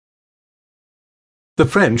The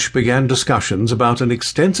French began discussions about an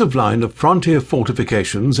extensive line of frontier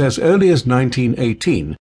fortifications as early as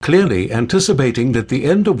 1918, clearly anticipating that the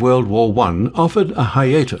end of World War I offered a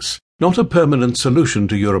hiatus, not a permanent solution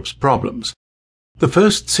to Europe's problems. The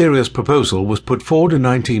first serious proposal was put forward in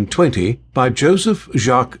 1920 by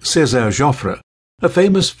Joseph-Jacques César Joffre, a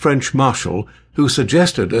famous French marshal who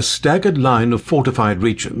suggested a staggered line of fortified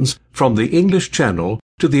regions from the English Channel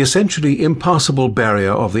to the essentially impassable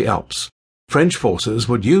barrier of the Alps. French forces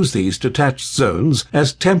would use these detached zones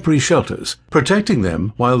as temporary shelters, protecting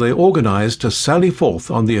them while they organized to sally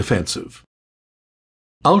forth on the offensive.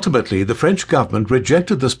 Ultimately, the French government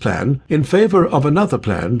rejected this plan in favor of another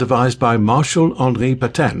plan devised by Marshal Henri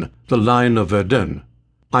Pétain, the Line of Verdun.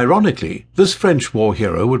 Ironically, this French war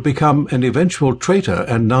hero would become an eventual traitor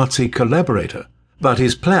and Nazi collaborator, but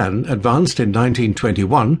his plan, advanced in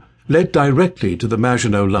 1921, led directly to the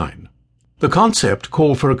Maginot Line. The concept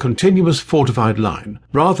called for a continuous fortified line,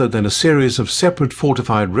 rather than a series of separate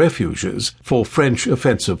fortified refuges for French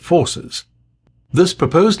offensive forces. This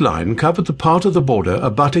proposed line covered the part of the border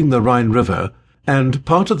abutting the Rhine River and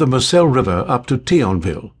part of the Moselle River up to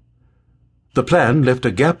Thionville. The plan left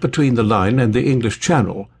a gap between the line and the English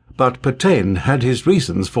Channel, but Pétain had his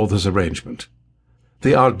reasons for this arrangement.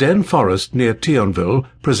 The Ardennes forest near Thionville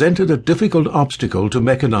presented a difficult obstacle to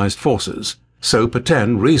mechanized forces, so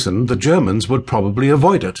Pétain reasoned the Germans would probably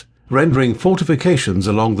avoid it, rendering fortifications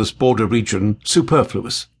along this border region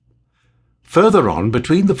superfluous. Further on,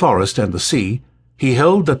 between the forest and the sea, he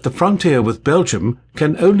held that the frontier with Belgium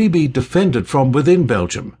can only be defended from within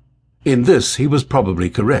Belgium. In this he was probably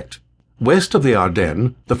correct. West of the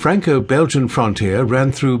Ardennes, the Franco-Belgian frontier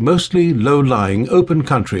ran through mostly low-lying open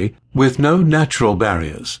country with no natural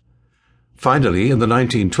barriers. Finally, in the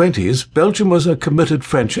 1920s, Belgium was a committed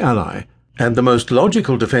French ally, and the most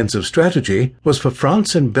logical defensive strategy was for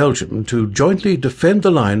France and Belgium to jointly defend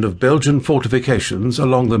the line of Belgian fortifications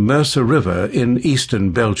along the Meuse River in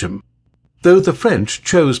eastern Belgium. Though the French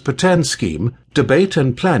chose Petain's scheme, debate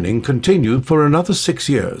and planning continued for another 6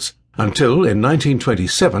 years, until in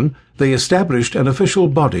 1927 they established an official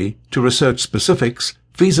body to research specifics,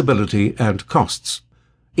 feasibility and costs.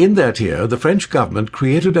 In that year, the French government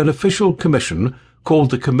created an official commission called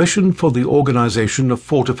the Commission for the Organization of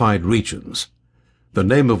Fortified Regions, the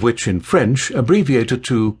name of which in French abbreviated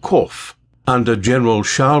to CORF, under General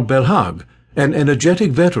Charles Bellehague, an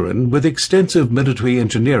energetic veteran with extensive military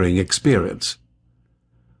engineering experience.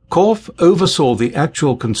 CORF oversaw the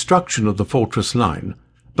actual construction of the fortress line,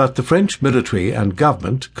 but the French military and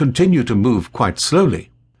government continued to move quite slowly.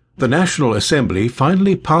 The National Assembly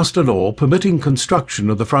finally passed a law permitting construction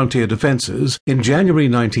of the frontier defenses in January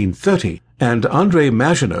 1930, and André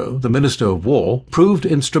Maginot, the Minister of War, proved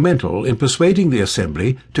instrumental in persuading the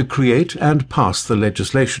Assembly to create and pass the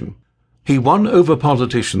legislation. He won over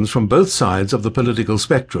politicians from both sides of the political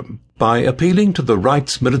spectrum by appealing to the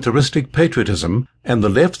right's militaristic patriotism and the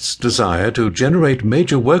left's desire to generate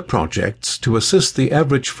major work projects to assist the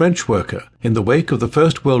average French worker in the wake of the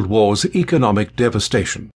First World War's economic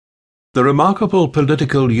devastation. The remarkable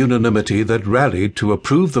political unanimity that rallied to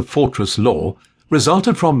approve the fortress law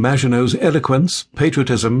resulted from Maginot's eloquence,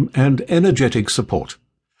 patriotism, and energetic support.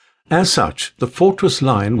 As such, the fortress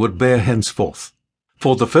line would bear henceforth.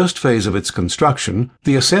 For the first phase of its construction,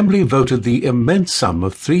 the Assembly voted the immense sum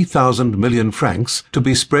of 3,000 million francs to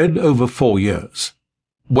be spread over 4 years.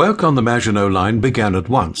 Work on the Maginot Line began at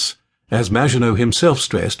once. As Maginot himself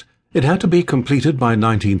stressed, it had to be completed by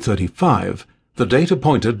 1935, the date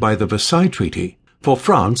appointed by the Versailles Treaty, for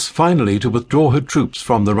France finally to withdraw her troops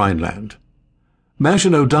from the Rhineland.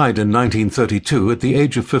 Maginot died in 1932 at the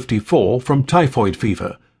age of 54 from typhoid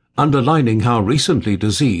fever, underlining how recently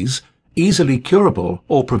disease, easily curable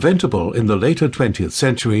or preventable in the later 20th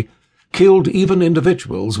century, killed even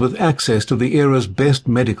individuals with access to the era's best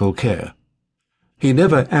medical care. He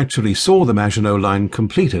never actually saw the Maginot Line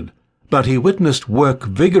completed, but he witnessed work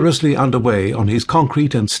vigorously underway on his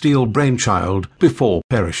concrete and steel brainchild before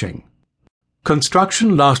perishing.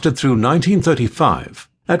 Construction lasted through 1935,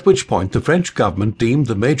 at which point the French government deemed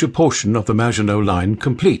the major portion of the Maginot Line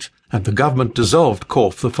complete, and the government dissolved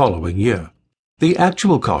CORF the following year. The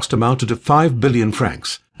actual cost amounted to 5 billion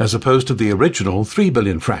francs, as opposed to the original 3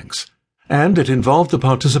 billion francs, and it involved the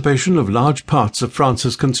participation of large parts of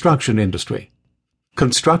France's construction industry.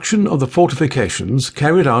 Construction of the fortifications,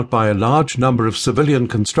 carried out by a large number of civilian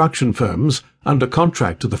construction firms under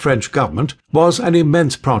contract to the French government, was an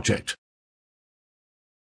immense project,